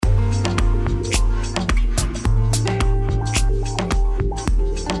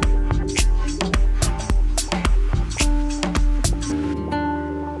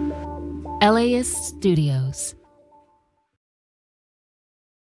LAist Studios.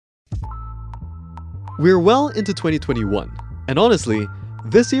 We're well into 2021, and honestly,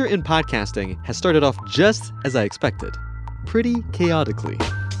 this year in podcasting has started off just as I expected, pretty chaotically.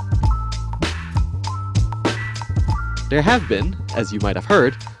 There have been, as you might have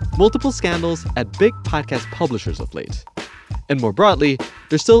heard, multiple scandals at big podcast publishers of late. And more broadly,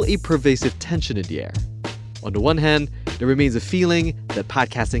 there's still a pervasive tension in the air. On the one hand, there remains a feeling that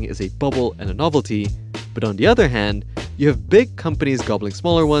podcasting is a bubble and a novelty, but on the other hand, you have big companies gobbling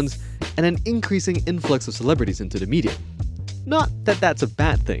smaller ones and an increasing influx of celebrities into the medium. Not that that's a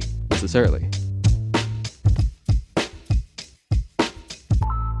bad thing, necessarily.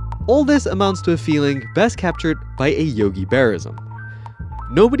 All this amounts to a feeling best captured by a Yogi Bearism.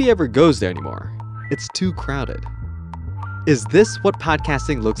 Nobody ever goes there anymore. It's too crowded. Is this what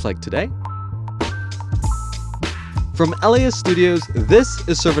podcasting looks like today? From LAist Studios, this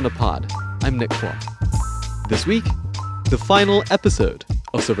is Serving a Pod. I'm Nick Kwok. This week, the final episode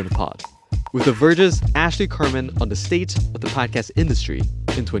of Serving a Pod, with the Verge's Ashley Carman on the state of the podcast industry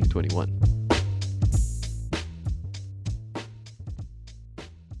in 2021.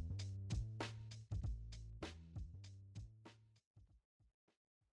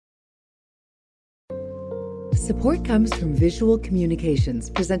 Support comes from Visual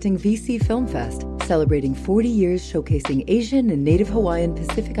Communications, presenting VC Film Fest, celebrating 40 years showcasing Asian and Native Hawaiian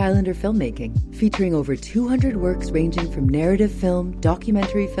Pacific Islander filmmaking, featuring over 200 works ranging from narrative film,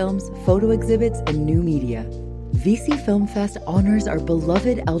 documentary films, photo exhibits, and new media. VC Film Fest honors our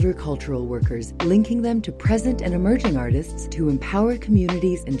beloved elder cultural workers, linking them to present and emerging artists to empower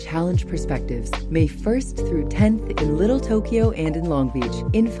communities and challenge perspectives. May 1st through 10th in Little Tokyo and in Long Beach.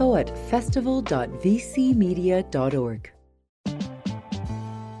 Info at festival.vcmedia.org.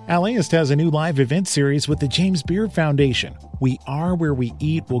 LAist has a new live event series with the James Beard Foundation. We Are Where We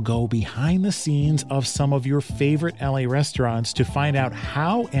Eat will go behind the scenes of some of your favorite LA restaurants to find out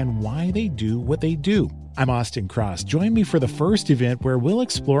how and why they do what they do. I'm Austin Cross. Join me for the first event where we'll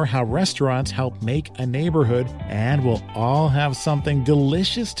explore how restaurants help make a neighborhood, and we'll all have something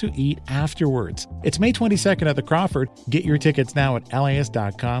delicious to eat afterwards. It's May 22nd at the Crawford. Get your tickets now at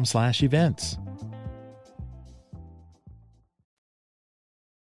laist.com/events.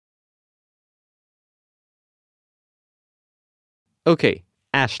 Okay,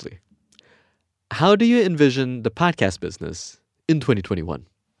 Ashley, how do you envision the podcast business in 2021?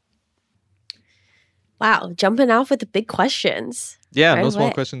 Wow, jumping off with the big questions. Yeah, right no small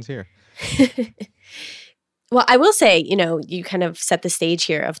away. questions here. Well, I will say, you kind of set the stage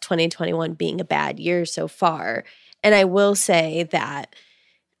here of 2021 being a bad year so far. And I will say that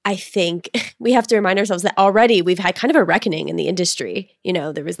I think we have to remind ourselves that already we've had kind of a reckoning in the industry.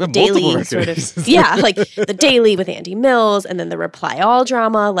 There was the Daily sort of, like the Daily with Andy Mills, and then the Reply All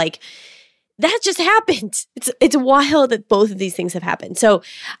drama. Like, that just happened. It's wild that both of these things have happened. So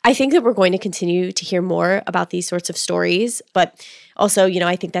I think that we're going to continue to hear more about these sorts of stories. But also,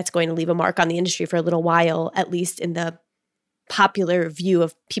 I think that's going to leave a mark on the industry for a little while, at least in the popular view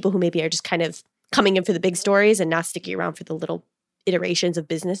of people who maybe are just kind of coming in for the big stories and not sticking around for the little iterations of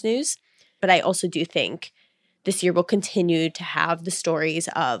business news. But I also do think this year we'll continue to have the stories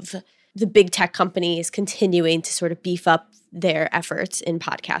of the big tech companies continuing to sort of beef up their efforts in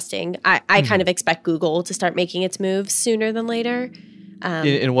podcasting. I kind of expect Google to start making its moves sooner than later.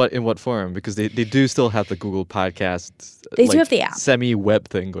 In what form? Because they do still have the Google Podcast. They do have the app. Semi-web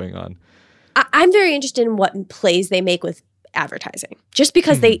thing going on. I'm very interested in what plays they make with advertising. Just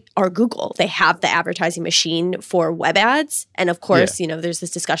because they are Google, they have the advertising machine for web ads. And of course, there's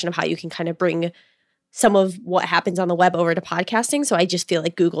this discussion of how you can kind of bring some of what happens on the web over to podcasting. So I just feel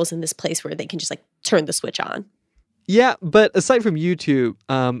like Google's in this place where they can just turn the switch on. Yeah, but aside from YouTube,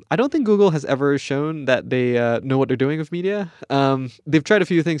 I don't think Google has ever shown that they know what they're doing with media. They've tried a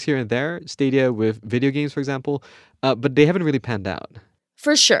few things here and there, Stadia with video games, for example, but they haven't really panned out.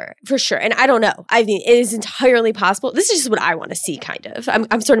 For sure. And I don't know. I mean, it is entirely possible. This is just what I want to see, kind of.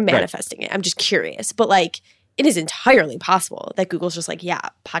 I'm sort of manifesting it. I'm just curious. But it is entirely possible that Google's just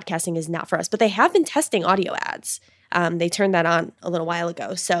podcasting is not for us. But they have been testing audio ads. They turned that on a little while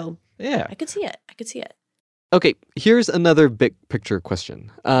ago. So yeah, I could see it. Okay, here's another big picture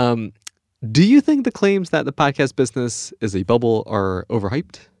question. Do you think the claims that the podcast business is a bubble are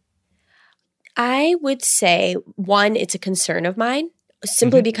overhyped? I would say, one, it's a concern of mine,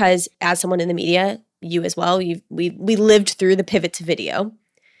 simply because as someone in the media, you as well, we lived through the pivot to video.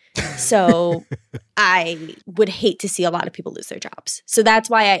 So I would hate to see a lot of people lose their jobs. So that's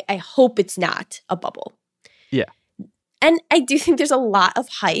why I hope it's not a bubble. Yeah. And I do think there's a lot of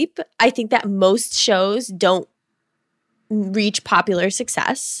hype. I think that most shows don't reach popular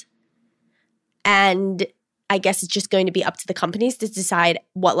success. And I guess it's just going to be up to the companies to decide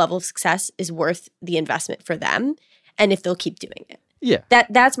what level of success is worth the investment for them and if they'll keep doing it. Yeah.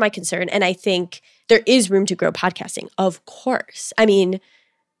 That's my concern. And I think there is room to grow podcasting, of course. I mean,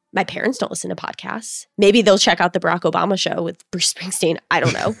 my parents don't listen to podcasts. Maybe they'll check out the Barack Obama show with Bruce Springsteen. I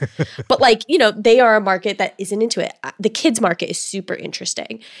don't know. But like, they are a market that isn't into it. The kids market is super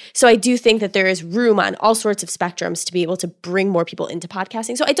interesting. So I do think that there is room on all sorts of spectrums to be able to bring more people into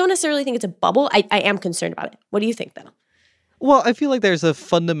podcasting. So I don't necessarily think it's a bubble. I am concerned about it. What do you think though? Well, I feel like there's a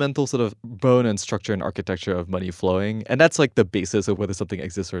fundamental sort of bone and structure and architecture of money flowing. And that's like the basis of whether something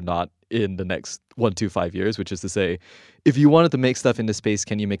exists or not in the next 1 to 5 years, which is to say, if you wanted to make stuff into space,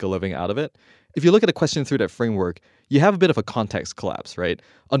 can you make a living out of it? If you look at a question through that framework, you have a bit of a context collapse, right?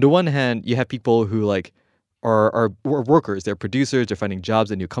 On the one hand, you have people who like are workers, they're producers, they're finding jobs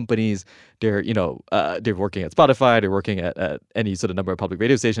in new companies, they're working at Spotify, they're working at any sort of number of public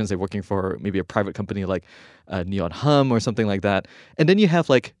radio stations, they're working for maybe a private company like Neon Hum or something like that. And then you have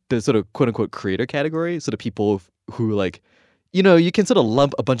like the sort of quote unquote creator category, sort of people who like, you can sort of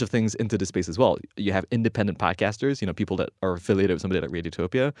lump a bunch of things into the space as well. You have independent podcasters, people that are affiliated with somebody like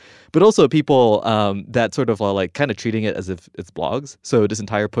Radiotopia, but also people that sort of are like kind of treating it as if it's blogs. So this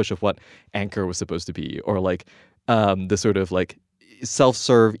entire push of what Anchor was supposed to be, or like the sort of like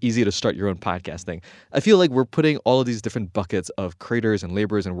self-serve, easy to start your own podcast thing. I feel like we're putting all of these different buckets of creators and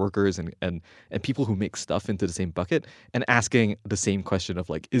laborers and workers and people who make stuff into the same bucket and asking the same question of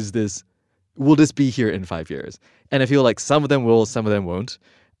like, will this be here in 5 years? And I feel like some of them will, some of them won't.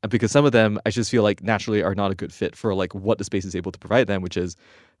 Because some of them, I just feel like naturally are not a good fit for like what the space is able to provide them, which is,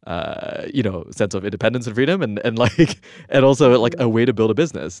 sense of independence and freedom and also like a way to build a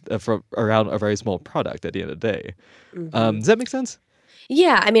business from around a very small product at the end of the day. Mm-hmm. Does that make sense?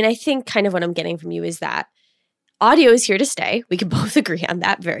 Yeah. I mean, I think kind of what I'm getting from you is that audio is here to stay. We can both agree on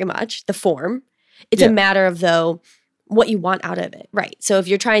that very much. The form. It's a matter of, though, what you want out of it. Right. So if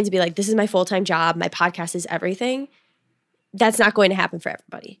you're trying to be like, this is my full-time job, my podcast is everything, that's not going to happen for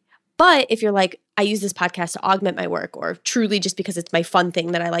everybody. But if you're like, I use this podcast to augment my work or truly just because it's my fun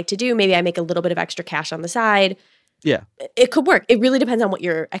thing that I like to do, maybe I make a little bit of extra cash on the side. Yeah. It could work. It really depends on what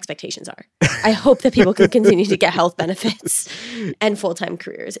your expectations are. I hope that people can continue to get health benefits and full-time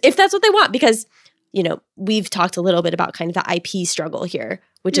careers if that's what they want, because we've talked a little bit about kind of the IP struggle here,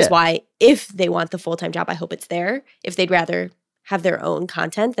 which is why if they want the full-time job, I hope it's there. If they'd rather have their own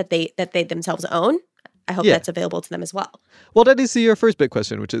content that they themselves own, I hope that's available to them as well. Well, that is your first big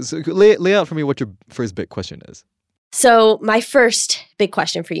question, which is lay out for me what your first big question is. So my first big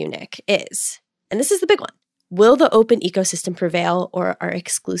question for you, Nick, is, and this is the big one, will the open ecosystem prevail or are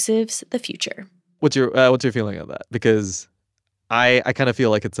exclusives the future? What's your feeling of that? Because I kind of feel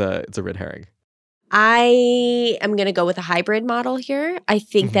like it's a red herring. I am going to go with a hybrid model here. I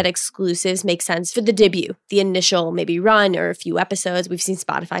think that exclusives make sense for the debut, the initial maybe run or a few episodes. We've seen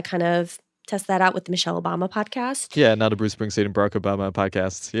Spotify kind of test that out with the Michelle Obama podcast. Yeah, now the Bruce Springsteen and Barack Obama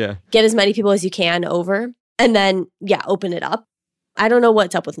podcasts. Yeah. Get as many people as you can over and then, open it up. I don't know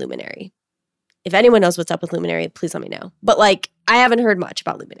what's up with Luminary. If anyone knows what's up with Luminary, please let me know. But I haven't heard much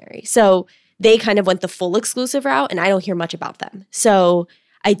about Luminary. So they kind of went the full exclusive route and I don't hear much about them. So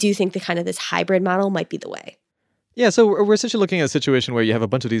I do think that kind of this hybrid model might be the way. Yeah, so we're essentially looking at a situation where you have a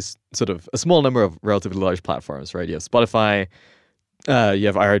bunch of these sort of a small number of relatively large platforms, right? You have Spotify, you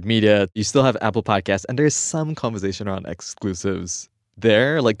have iHeartMedia, you still have Apple Podcasts, and there's some conversation around exclusives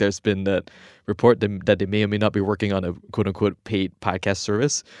there. Like there's been that report that they may or may not be working on a quote-unquote paid podcast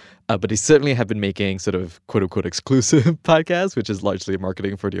service, but they certainly have been making sort of quote-unquote exclusive podcasts, which is largely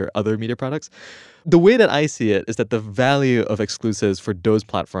marketing for their other media products. The way that I see it is that the value of exclusives for those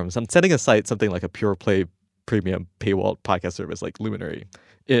platforms, I'm setting aside something like a pure play premium paywall podcast service like Luminary,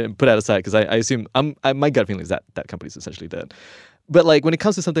 put that aside because I assume my gut feeling is that company's essentially dead. But when it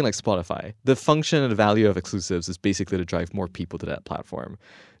comes to something like Spotify, the function and the value of exclusives is basically to drive more people to that platform.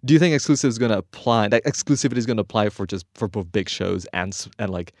 Do you think exclusivity is going to apply for both big shows and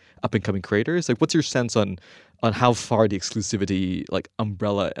up and coming creators? What's your sense on how far the exclusivity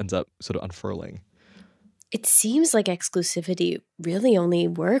umbrella ends up sort of unfurling? It seems like exclusivity really only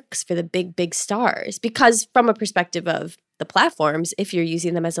works for the big stars because from a perspective of the platforms, if you're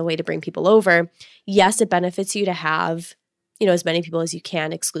using them as a way to bring people over, yes, it benefits you to have as many people as you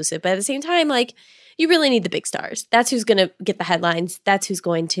can exclusive. But at the same time, you really need the big stars. That's who's going to get the headlines. That's who's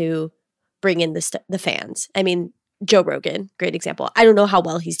going to bring in the fans. I mean, Joe Rogan, great example. I don't know how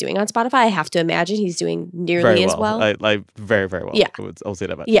well he's doing on Spotify. I have to imagine he's doing nearly as well. Very, very well. Yeah. I'll say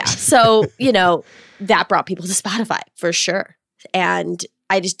that much. Yeah. So, that brought people to Spotify for sure. And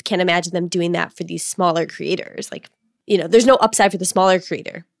I just can't imagine them doing that for these smaller creators. There's no upside for the smaller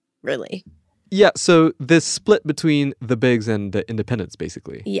creator, really. Yeah, so this split between the bigs and the independents,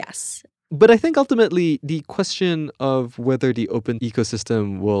 basically. Yes. But I think ultimately the question of whether the open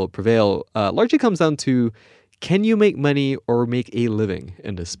ecosystem will prevail largely comes down to, can you make money or make a living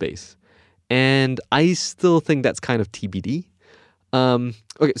in this space? And I still think that's kind of TBD.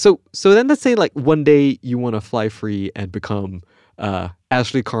 Okay, so then let's say like one day you want to fly free and become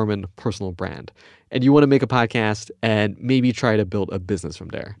Ashley Carman personal brand, and you want to make a podcast and maybe try to build a business from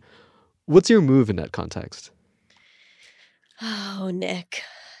there. What's your move in that context? Oh, Nick,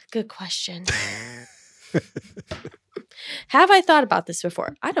 good question. Have I thought about this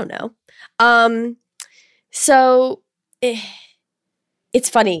before? I don't know. So it's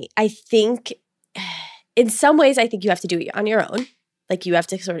funny. I think in some ways, I think you have to do it on your own. Like you have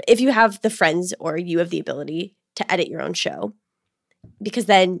to sort of, if you have the friends or you have the ability to edit your own show, because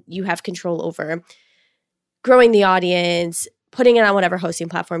then you have control over growing the audience, putting it on whatever hosting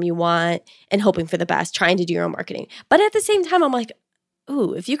platform you want, and hoping for the best, trying to do your own marketing. But at the same time, I'm like,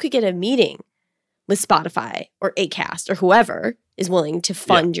 ooh, if you could get a meeting with Spotify or Acast or whoever is willing to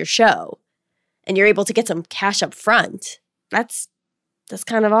fund your show, and you're able to get some cash up front, that's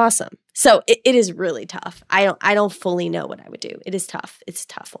kind of awesome. So it is really tough. I don't fully know what I would do. It is tough. It's a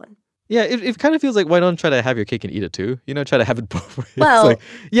tough one. Yeah, it kind of feels like, why don't try to have your cake and eat it too? You know, try to have it both ways. Well, like,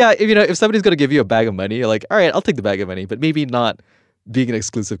 yeah, if somebody's going to give you a bag of money, you're like, all right, I'll take the bag of money, but maybe not being an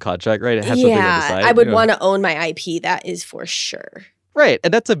exclusive contract, right? It has something on the side. I would want to own my IP. That is for sure. Right,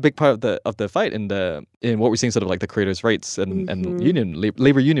 and that's a big part of the fight in what we're seeing, sort of like the creators' rights and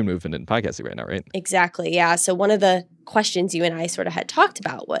labor union movement in podcasting right now, right? Exactly, yeah. So one of the questions you and I sort of had talked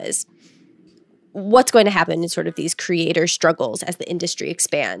about was, what's going to happen in sort of these creator struggles as the industry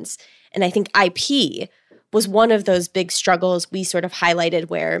expands? And I think IP was one of those big struggles we sort of highlighted,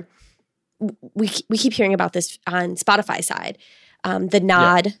 where we keep hearing about this on Spotify side. The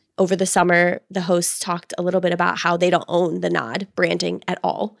Nod over the summer, the hosts talked a little bit about how they don't own the Nod branding at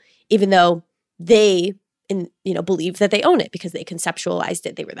all, even though they believe that they own it because they conceptualized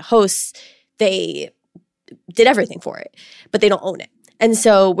it. They were the hosts. They did everything for it, but they don't own it. And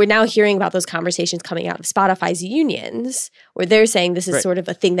so we're now hearing about those conversations coming out of Spotify's unions, where they're saying this is sort of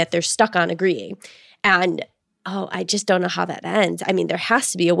a thing that they're stuck on agreeing. And, I just don't know how that ends. I mean, there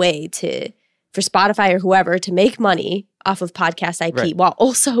has to be a way for Spotify or whoever to make money off of podcast IP while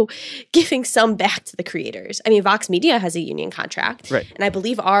also giving some back to the creators. I mean, Vox Media has a union contract. Right. And I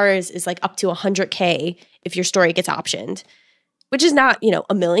believe ours is like up to $100K if your story gets optioned, which is not,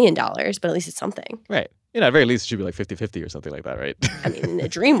 $1 million, but at least it's something. Right. At the very least, it should be like 50-50 or something like that, right? I mean, in a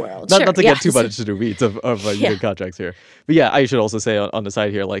dream world, not to get too much into the weeds of union contracts here. But yeah, I should also say on the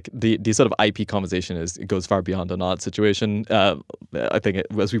side here, like the sort of IP conversation it goes far beyond the Nod situation. I think,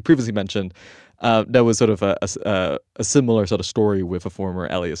 as we previously mentioned, there was sort of a similar sort of story with a former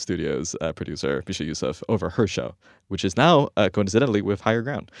Alias Studios producer, Misha Youssef, over her show, which is now coincidentally with Higher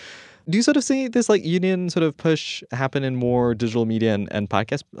Ground. Do you sort of see this like union sort of push happen in more digital media and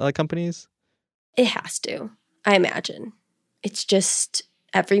podcast companies? It has to, I imagine. It's just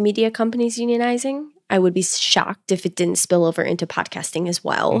every media company's unionizing. I would be shocked if it didn't spill over into podcasting as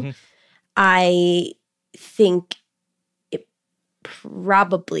well. Mm-hmm. I think it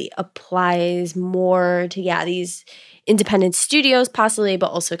probably applies more to, these independent studios possibly, but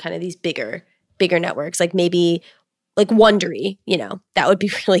also kind of these bigger networks, like maybe like Wondery, that would be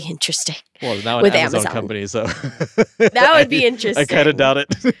really interesting. Well, now an with Amazon company, so that would be interesting. I kind of doubt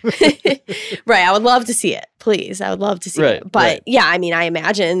it. Right, I would love to see it. Please, I would love to see it. But I mean, I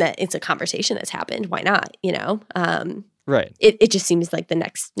imagine that it's a conversation that's happened. Why not? Right. It just seems like the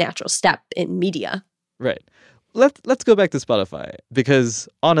next natural step in media. Right. Let's go back to Spotify, because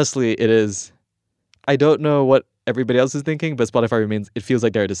honestly, it is. I don't know what everybody else is thinking, but Spotify it feels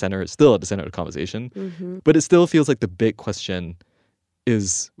like they're still at the center of the conversation. Mm-hmm. But it still feels like the big question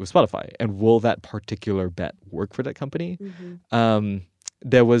is with Spotify, and will that particular bet work for that company? Mm-hmm.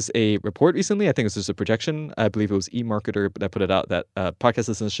 There was a report recently, I think it was just a projection, I believe it was eMarketer that put it out, that podcast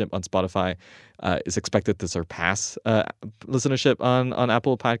listenership on Spotify is expected to surpass listenership on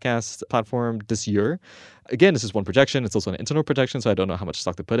Apple Podcasts platform this year. Again, this is one projection. It's also an internal projection, so I don't know how much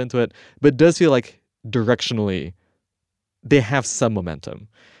stock to put into it. But it does feel like directionally they have some momentum.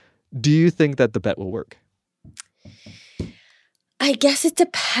 Do you think that the bet will work? I guess it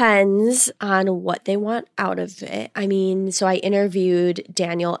depends on what they want out of it. I mean, so I interviewed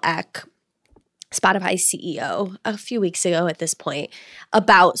Daniel Ek, Spotify's CEO, a few weeks ago at this point,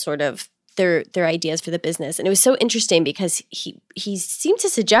 about sort of their ideas for the business. And it was so interesting because he seemed to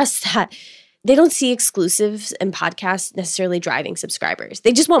suggest that they don't see exclusives and podcasts necessarily driving subscribers.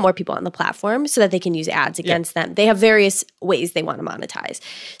 They just want more people on the platform so that they can use ads against them. They have various ways they want to monetize.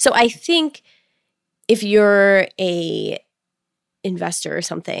 So I think if you're a investor or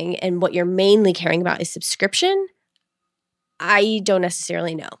something and what you're mainly caring about is subscription, I don't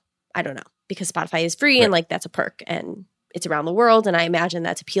necessarily know. I don't know, because Spotify is free and like that's a perk and it's around the world. And I imagine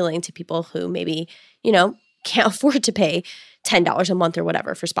that's appealing to people who maybe, can't afford to pay $10 a month or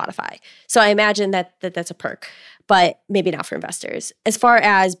whatever for Spotify. So I imagine that's a perk, but maybe not for investors. As far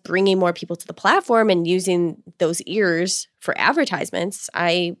as bringing more people to the platform and using those ears for advertisements,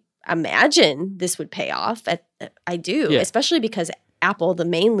 I imagine this would pay off. I do, especially because Apple, the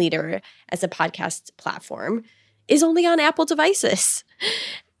main leader as a podcast platform, is only on Apple devices.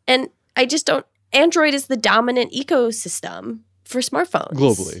 And I just don't, Android is the dominant ecosystem for smartphones.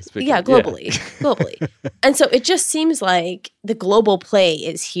 Globally. Globally. And so it just seems like the global play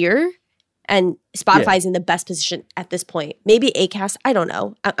is here and Spotify's in the best position at this point. Maybe Acast, I don't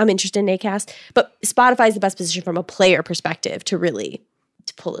know. I'm interested in Acast, but Spotify's the best position from a player perspective to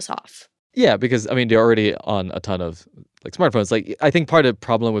pull this off. Yeah, because they're already on a ton of like smartphones. Like I think part of the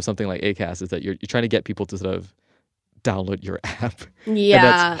problem with something like Acast is that you're trying to get people to sort of download your app. Yeah. And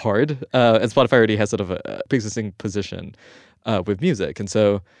that's hard. And Spotify already has sort of a existing position with music. And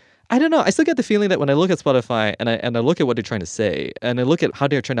so I don't know. I still get the feeling that when I look at Spotify and I look at what they're trying to say and I look at how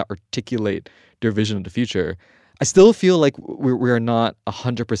they're trying to articulate their vision of the future, I still feel like we are not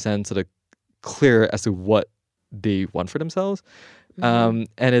 100% sort of clear as to what they want for themselves. And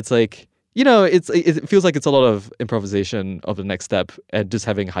it's like, it feels like it's a lot of improvisation of the next step and just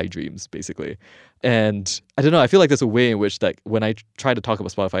having high dreams, basically. And I don't know, I feel like there's a way in which that when I try to talk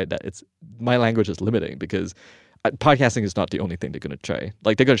about Spotify, that my language is limiting because podcasting is not the only thing they're going to try.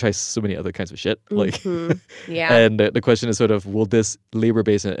 Like they're going to try so many other kinds of shit. Like, yeah. And the question is sort of, will this labor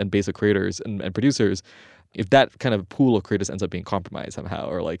base and base of creators and producers, if that kind of pool of creators ends up being compromised somehow,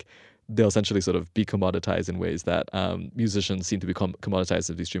 or like they'll essentially sort of be commoditized in ways that musicians seem to become commoditized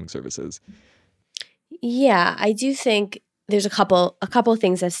of these streaming services. Yeah, I do think there's a couple of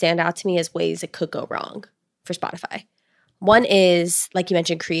things that stand out to me as ways it could go wrong for Spotify. One is, like you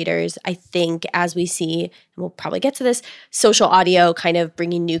mentioned, creators. I think as we see, and we'll probably get to this, social audio kind of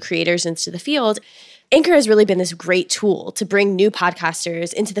bringing new creators into the field. Anchor has really been this great tool to bring new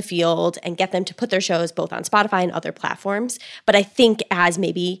podcasters into the field and get them to put their shows both on Spotify and other platforms. But I think as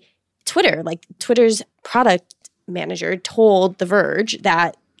maybe Twitter's product manager told The Verge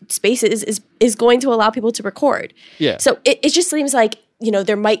that Spaces is going to allow people to record. Yeah. So it just seems like,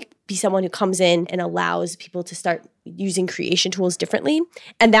 there might be someone who comes in and allows people to start using creation tools differently.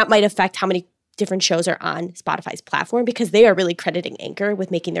 And that might affect how many different shows are on Spotify's platform because they are really crediting Anchor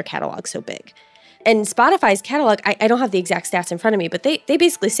with making their catalog so big. And Spotify's catalog, I don't have the exact stats in front of me, but they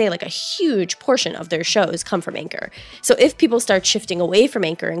basically say like a huge portion of their shows come from Anchor. So if people start shifting away from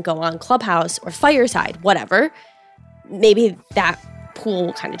Anchor and go on Clubhouse or Fireside, whatever, maybe that pool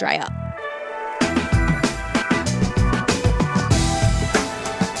will kind of dry up.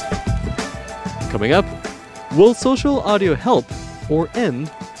 Coming up, will social audio help or end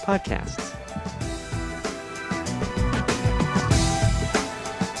podcasts?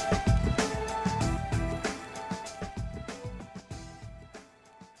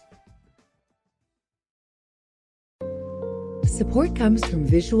 Support comes from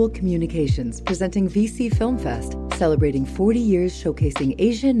Visual Communications, presenting VC Film Fest, celebrating 40 years showcasing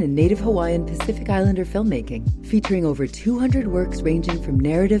Asian and Native Hawaiian Pacific Islander filmmaking, featuring over 200 works ranging from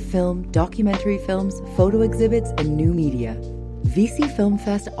narrative film, documentary films, photo exhibits, and new media. VC Film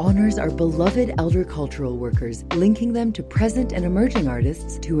Fest honors our beloved elder cultural workers, linking them to present and emerging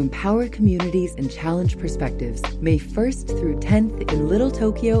artists to empower communities and challenge perspectives. May 1st through 10th in Little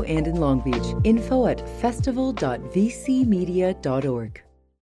Tokyo and in Long Beach. Info at festival.vcmedia.org.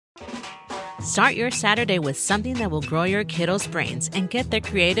 Start your Saturday with something that will grow your kiddos' brains and get their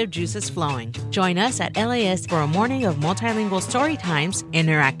creative juices flowing. Join us at LAS for a morning of multilingual story times,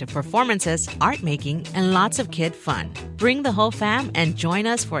 interactive performances, art making, and lots of kid fun. Bring the whole fam and join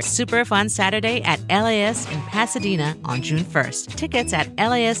us for a super fun Saturday at LAS in Pasadena on June 1st. Tickets at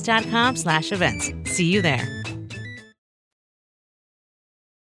las.com/events. See you there.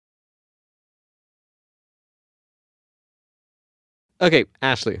 Okay,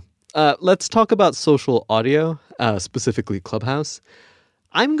 Ashley. Let's talk about social audio, specifically Clubhouse.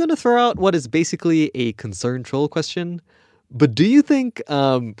 I'm going to throw out what is basically a concern troll question, but do you think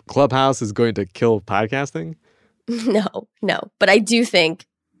Clubhouse is going to kill podcasting? No. But I do think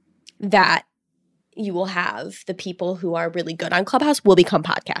that you will have the people who are really good on Clubhouse will become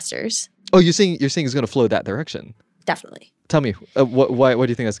podcasters. Oh, you're saying it's going to flow that direction? Definitely. Tell me, why do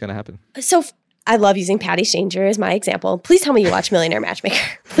you think that's going to happen? So I love using Patty Stanger as my example. Please tell me you watch Millionaire Matchmaker.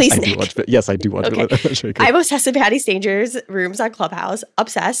 Please, Nick. Yes, I do watch Millionaire Matchmaker. I'm obsessed with Patty Stanger's rooms on Clubhouse.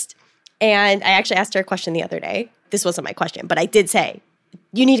 Obsessed. And I actually asked her a question the other day. This wasn't my question, but I did say,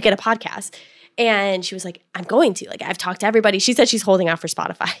 you need to get a podcast. And she was like, I'm going to. Like, I've talked to everybody. She said she's holding out for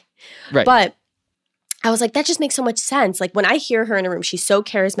Spotify. Right. But I was like, that just makes so much sense. Like, when I hear her in a room, she's so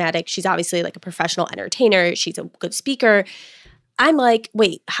charismatic. She's obviously like a professional entertainer. She's a good speaker. I'm like,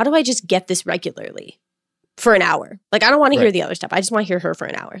 wait, how do I just get this regularly for an hour? Like, I don't want to hear the other stuff. I just want to hear her for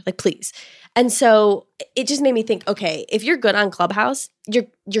an hour. Like, please. And so it just made me think, okay, if you're good on Clubhouse, you're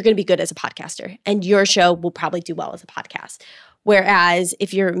going to be good as a podcaster. And your show will probably do well as a podcast. Whereas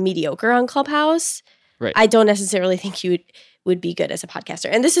if you're mediocre on Clubhouse, I don't necessarily think you would be good as a podcaster.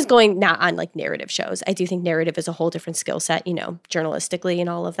 And this is going not on like narrative shows. I do think narrative is a whole different skill set, you know, journalistically and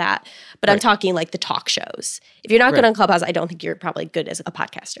all of that. But I'm talking like the talk shows. If you're not good on Clubhouse, I don't think you're probably good as a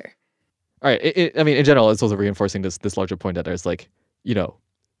podcaster. All right. I mean, in general, it's also reinforcing this larger point that there's like, you know,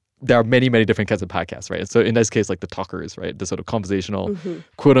 there are many, many different kinds of podcasts, right? So in this case, like the talkers, right? The sort of conversational,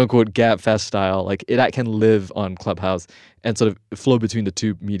 quote unquote, gab fest style, like that can live on Clubhouse and sort of flow between the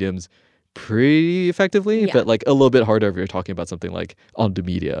two mediums pretty effectively, but like a little bit harder if you're talking about something like on the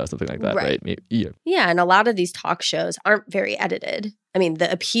media or something like that, right? Yeah, and a lot of these talk shows aren't very edited. I mean,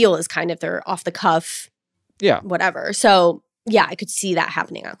 the appeal is kind of they're off the cuff, whatever. So yeah, I could see that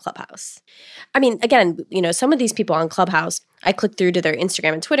happening on Clubhouse. I mean, again, you know, some of these people on Clubhouse, I click through to their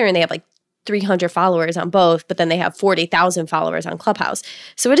Instagram and Twitter and they have like 300 followers on both, but then they have 40,000 followers on Clubhouse.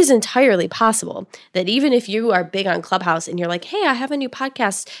 So it is entirely possible that even if you are big on Clubhouse and you're like, hey, I have a new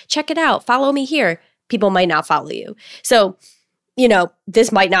podcast, check it out, follow me here, people might not follow you. So, you know,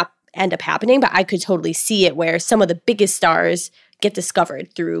 this might not end up happening, but I could totally see it where some of the biggest stars get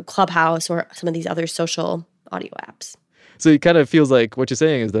discovered through Clubhouse or some of these other social audio apps. So it kind of feels like what you're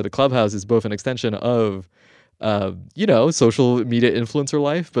saying is that a Clubhouse is both an extension of, you know, social media influencer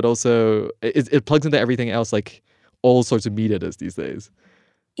life, but also it plugs into everything else, like all sorts of media does these days.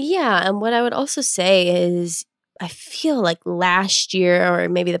 Yeah, and what I would also say is I feel like last year or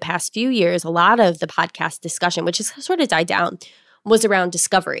maybe the past few years, a lot of the podcast discussion, which has sort of died down, was around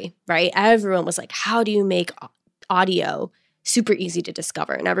discovery, right? Everyone was like, how do you make audio super easy to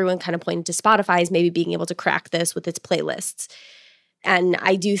discover? And everyone kind of pointed to Spotify as maybe being able to crack this with its playlists. And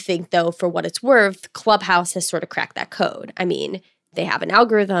I do think, though, for what it's worth, Clubhouse has sort of cracked that code. I mean, they have an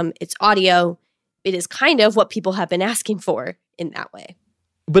algorithm, it's audio. It is kind of what people have been asking for in that way.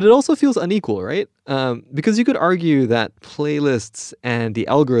 But it also feels unequal, right? Because you could argue that playlists and the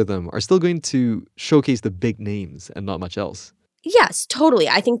algorithm are still going to showcase the big names and not much else. Yes, totally.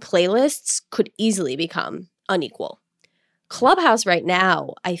 I think playlists could easily become unequal. Clubhouse right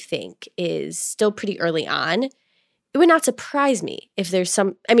now, I think, is still pretty early on. It would not surprise me if there's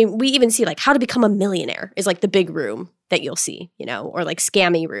some, I mean, we even see like how to become a millionaire is like the big room that you'll see, you know, or like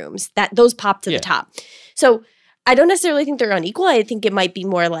scammy rooms, that those pop to the top. So I don't necessarily think they're unequal. I think it might be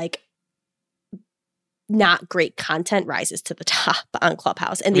more like not great content rises to the top on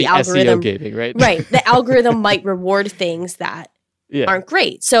Clubhouse. And the algorithm, SEO gaming, right? Right. The algorithm might reward things that aren't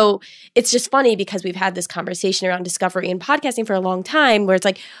great. So it's just funny because we've had this conversation around discovery and podcasting for a long time where it's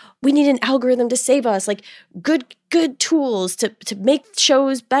like, we need an algorithm to save us, like good tools to make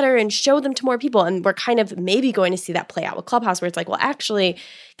shows better and show them to more people. And we're kind of maybe going to see that play out with Clubhouse where it's like, well, actually,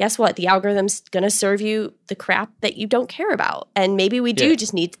 guess what? The algorithm's going to serve you the crap that you don't care about. And maybe we do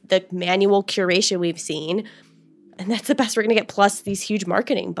just need the manual curation we've seen. And that's the best we're going to get, plus these huge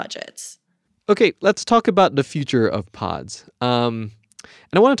marketing budgets. Okay, let's talk about the future of pods. And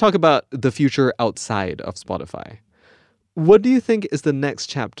I want to talk about the future outside of Spotify. What do you think is the next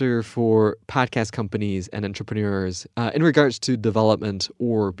chapter for podcast companies and entrepreneurs in regards to development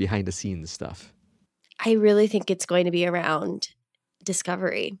or behind-the-scenes stuff? I really think it's going to be around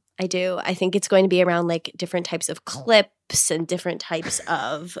discovery. I do. I think it's going to be around like different types of clips and different types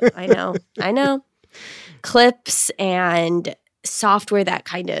of, I know, clips and software that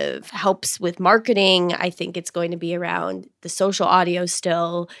kind of helps with marketing. I think it's going to be around the social audio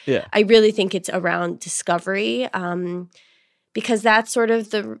still. Yeah. I really think it's around discovery because that's sort of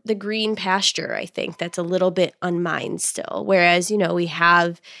the green pasture, I think, that's a little bit unmined still. Whereas, you know, we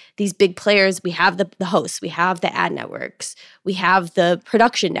have these big players, we have the hosts, we have the ad networks, we have the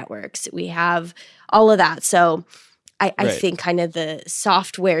production networks, we have all of that. So I think kind of the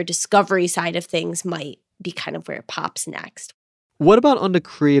software discovery side of things might be kind of where it pops next. What about on the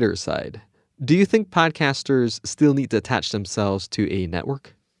creator side? Do you think podcasters still need to attach themselves to a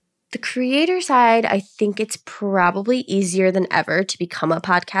network? The creator side, I think it's probably easier than ever to become a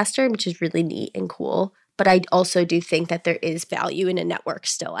podcaster, which is really neat and cool. But I also do think that there is value in a network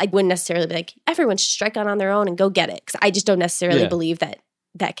still. I wouldn't necessarily be like, everyone should strike out on their own and go get it. Because I just don't necessarily believe that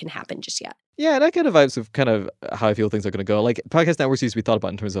that can happen just yet. Yeah, that kind of vibes with kind of how I feel things are going to go. Like podcast networks used to be thought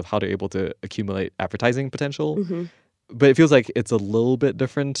about in terms of how they're able to accumulate advertising potential. Mm-hmm. But it feels like it's a little bit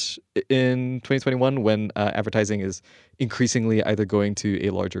different in 2021 when advertising is increasingly either going to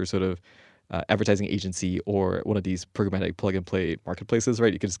a larger sort of advertising agency or one of these programmatic plug and play marketplaces,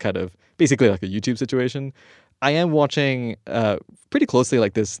 right? You can just kind of basically like a YouTube situation. I am watching pretty closely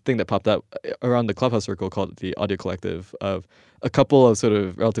like this thing that popped up around the Clubhouse circle called the Audio Collective of a couple of sort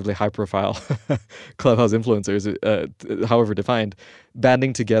of relatively high profile Clubhouse influencers, however defined,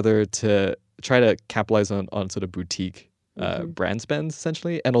 banding together to try to capitalize on sort of boutique brand spends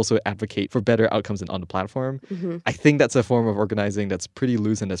essentially, and also advocate for better outcomes on the platform. Mm-hmm. I think that's a form of organizing that's pretty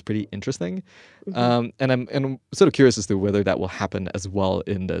loose and that's pretty interesting. Mm-hmm. And I'm sort of curious as to whether that will happen as well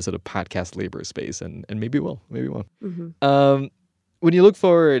in the sort of podcast labor space, and maybe it will, maybe it won't. Mm-hmm. When you look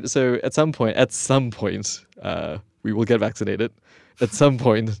forward, so at some point, we will get vaccinated. At some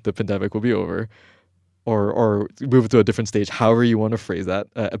point, the pandemic will be over, or move to a different stage, however you want to phrase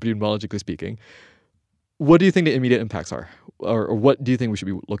that, epidemiologically speaking. What do you think the immediate impacts are? Or what do you think we should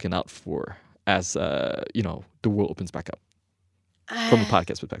be looking out for as, the world opens back up? From a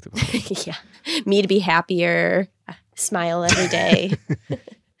podcast perspective. Yeah. Me to be happier, smile every day.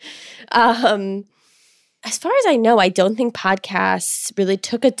 As far as I know, I don't think podcasts really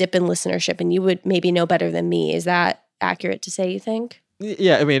took a dip in listenership, and you would maybe know better than me. Is that accurate to say, you think?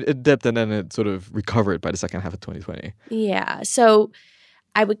 Yeah, I mean, it dipped and then it sort of recovered by the second half of 2020. Yeah. So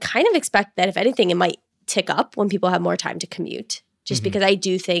I would kind of expect that, if anything, it might tick up when people have more time to commute, just because I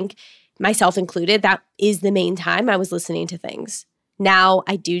do think, myself included, that is the main time I was listening to things. Now,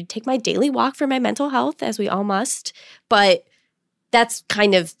 I do take my daily walk for my mental health, as we all must, but that's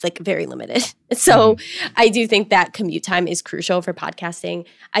kind of like very limited. So I do think that commute time is crucial for podcasting.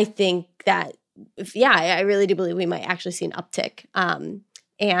 I think that, I really do believe we might actually see an uptick.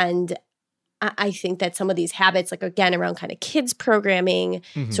 And I think that some of these habits, like again, around kind of kids programming,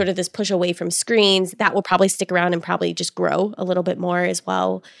 sort of this push away from screens, that will probably stick around and probably just grow a little bit more as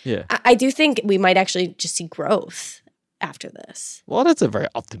well. Yeah. I do think we might actually just see growth after this. Well, that's a very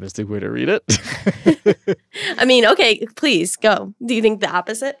optimistic way to read it. I mean, okay, please go. Do you think the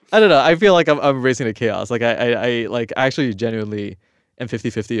opposite? I don't know. I feel like I'm racing to chaos. Like I actually genuinely am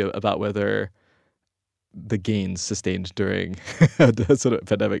 50-50 about whether the gains sustained during the sort of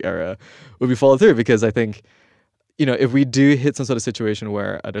pandemic era would be followed through, because I think, if we do hit some sort of situation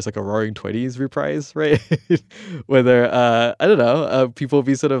where there's like a Roaring '20s reprise, right? Whether I don't know, people will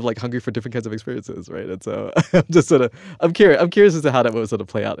be sort of like hungry for different kinds of experiences, right? And so I'm curious as to how that will sort of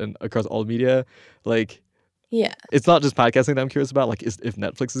play out across all media. Like, yeah, it's not just podcasting that I'm curious about. Like, if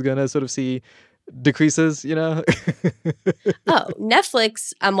Netflix is going to sort of see decreases, Oh,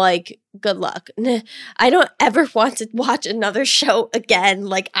 Netflix, I'm like, good luck. I don't ever want to watch another show again.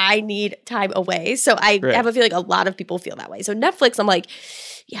 Like, I need time away. So I have a feeling a lot of people feel that way. So Netflix, I'm like,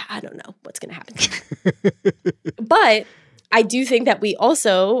 yeah, I don't know what's going to happen. But I do think that we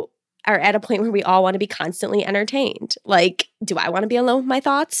also are at a point where we all want to be constantly entertained. Like, do I want to be alone with my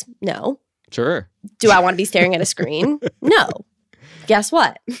thoughts? No. Sure. Do I want to be staring at a screen? No. Guess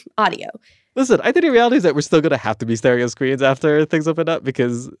what? Audio. Listen, I think the reality is that we're still going to have to be staring at screens after things open up,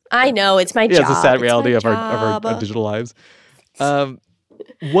 because I know it's my job. It's a sad reality of our digital lives.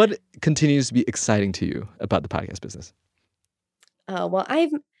 What continues to be exciting to you about the podcast business? Well,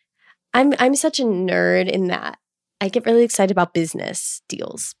 I'm such a nerd in that I get really excited about business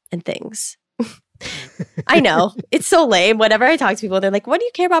deals and things. I know. It's so lame. Whenever I talk to people, they're like, what do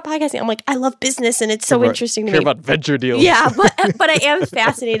you care about podcasting? I'm like, I love business and it's so interesting to me. Care about venture deals. Yeah, but I am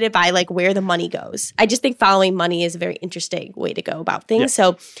fascinated by like where the money goes. I just think following money is a very interesting way to go about things.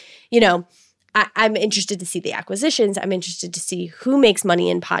 Yeah. So, I'm interested to see the acquisitions. I'm interested to see who makes money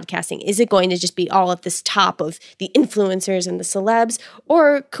in podcasting. Is it going to just be all at this top of the influencers and the celebs?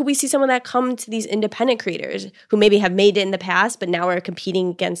 Or could we see someone that come to these independent creators who maybe have made it in the past, but now are competing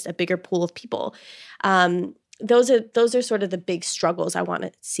against a bigger pool of people? Those are sort of the big struggles I want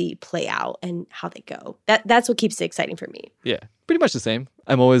to see play out and how they go. That's what keeps it exciting for me. Yeah, pretty much the same.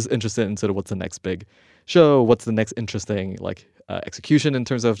 I'm always interested in sort of what's the next big show, what's the next interesting execution in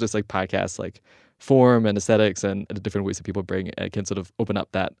terms of just like podcasts, like form and aesthetics and the different ways that people bring can sort of open up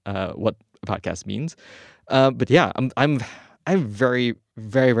that what a podcast means. But yeah, I'm very,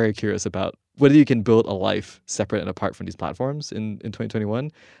 very, very curious about whether you can build a life separate and apart from these platforms in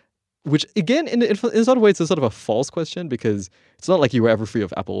 2021. Which again, in a sort of way, it's a sort of a false question, because it's not like you were ever free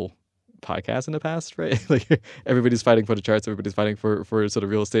of Apple Podcasts in the past, right? Like everybody's fighting for the charts, everybody's fighting for sort of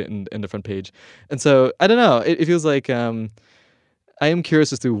real estate and the front page. And so I don't know. It feels like I am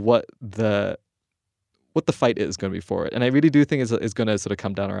curious as to what the what the fight is going to be for it. And I really do think it's going to sort of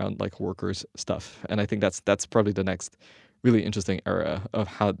come down around like workers stuff. And I think that's probably the next really interesting era of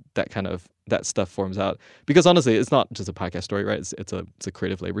how that stuff forms out. Because honestly, it's not just a podcast story, right? It's a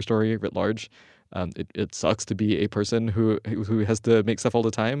creative labor story writ large. It sucks to be a person who has to make stuff all the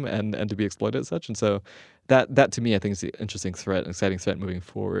time and to be exploited as such. And so that to me, I think is the interesting thread, an exciting thread moving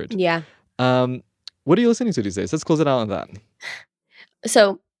forward. Yeah. What are you listening to these days? Let's close it out on that.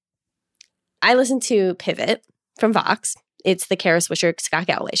 So I listen to Pivot from Vox. It's the Kara Swisher, Scott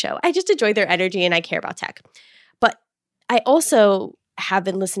Galloway show. I just enjoy their energy and I care about tech. But I also have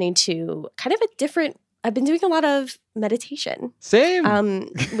been listening to kind of I've been doing a lot of meditation. Same.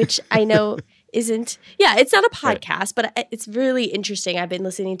 Which I know it's not a podcast, right. But it's really interesting. I've been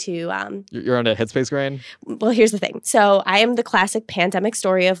listening to... You're on a Headspace grind? Well, here's the thing. So I am the classic pandemic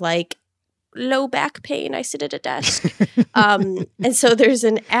story of like, low back pain, I sit at a desk. And so there's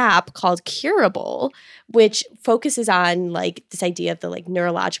an app called Curable, which focuses on like this idea of the like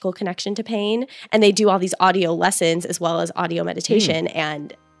neurological connection to pain. And they do all these audio lessons as well as audio meditation.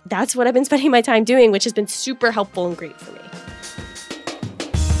 And that's what I've been spending my time doing, which has been super helpful and great for me.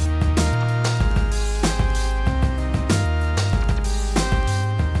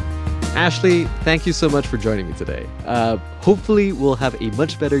 Ashley, thank you so much for joining me today. Hopefully, we'll have a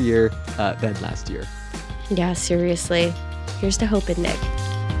much better year than last year. Yeah, seriously. Here's to hoping, Nick.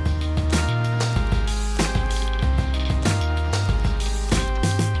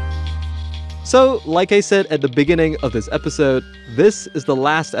 So, like I said at the beginning of this episode, this is the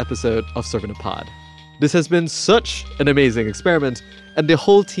last episode of Serving a Pod. This has been such an amazing experiment, and the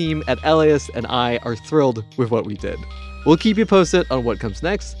whole team at LAist and I are thrilled with what we did. We'll keep you posted on what comes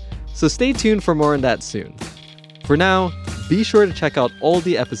next, so stay tuned for more on that soon. For now, be sure to check out all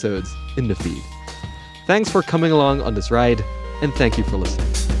the episodes in the feed. Thanks for coming along on this ride, and thank you for listening.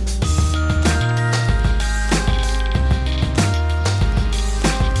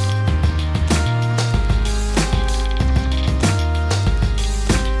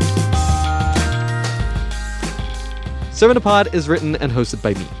 Serving a Pod is written and hosted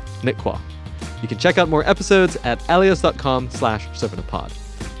by me, Nick Kwa. You can check out more episodes at alias.com/servingapod.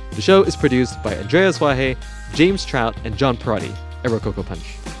 The show is produced by Andrea Swahe, James Trout, and John Perotti at Rococo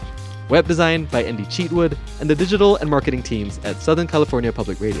Punch. Web design by Andy Cheatwood and the digital and marketing teams at Southern California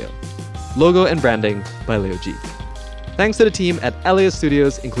Public Radio. Logo and branding by Leo G. Thanks to the team at LAist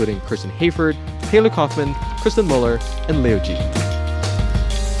Studios, including Kirsten Hayford, Taylor Kaufman, Kristen Muller, and Leo G.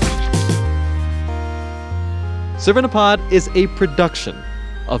 Serving a Pod is a production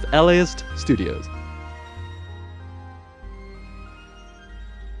of LAist Studios.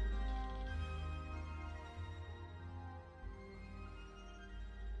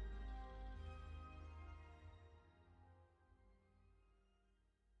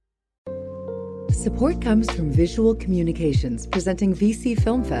 Support comes from Visual Communications, presenting VC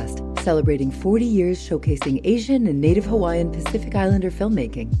Film Fest, celebrating 40 years showcasing Asian and Native Hawaiian Pacific Islander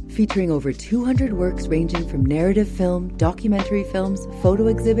filmmaking, featuring over 200 works ranging from narrative film, documentary films, photo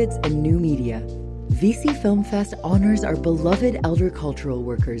exhibits, and new media. VC Film Fest honors our beloved elder cultural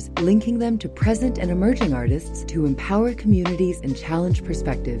workers, linking them to present and emerging artists to empower communities and challenge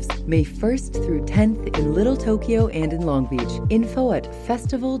perspectives. May 1st through 10th in Little Tokyo and in Long Beach. Info at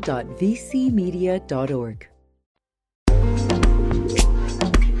festival.vcmedia.org.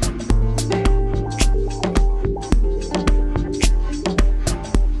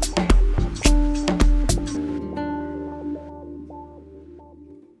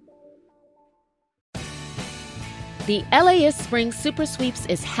 The LAist Spring Super Sweeps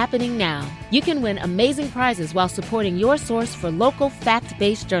is happening now. You can win amazing prizes while supporting your source for local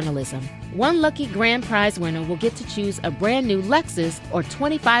fact-based journalism. One lucky grand prize winner will get to choose a brand new Lexus or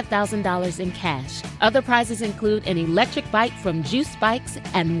 $25,000 in cash. Other prizes include an electric bike from Juice Bikes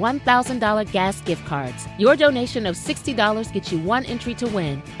and $1,000 gas gift cards. Your donation of $60 gets you one entry to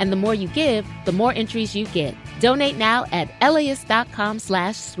win, and the more you give, the more entries you get. Donate now at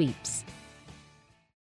LAist.com/sweeps.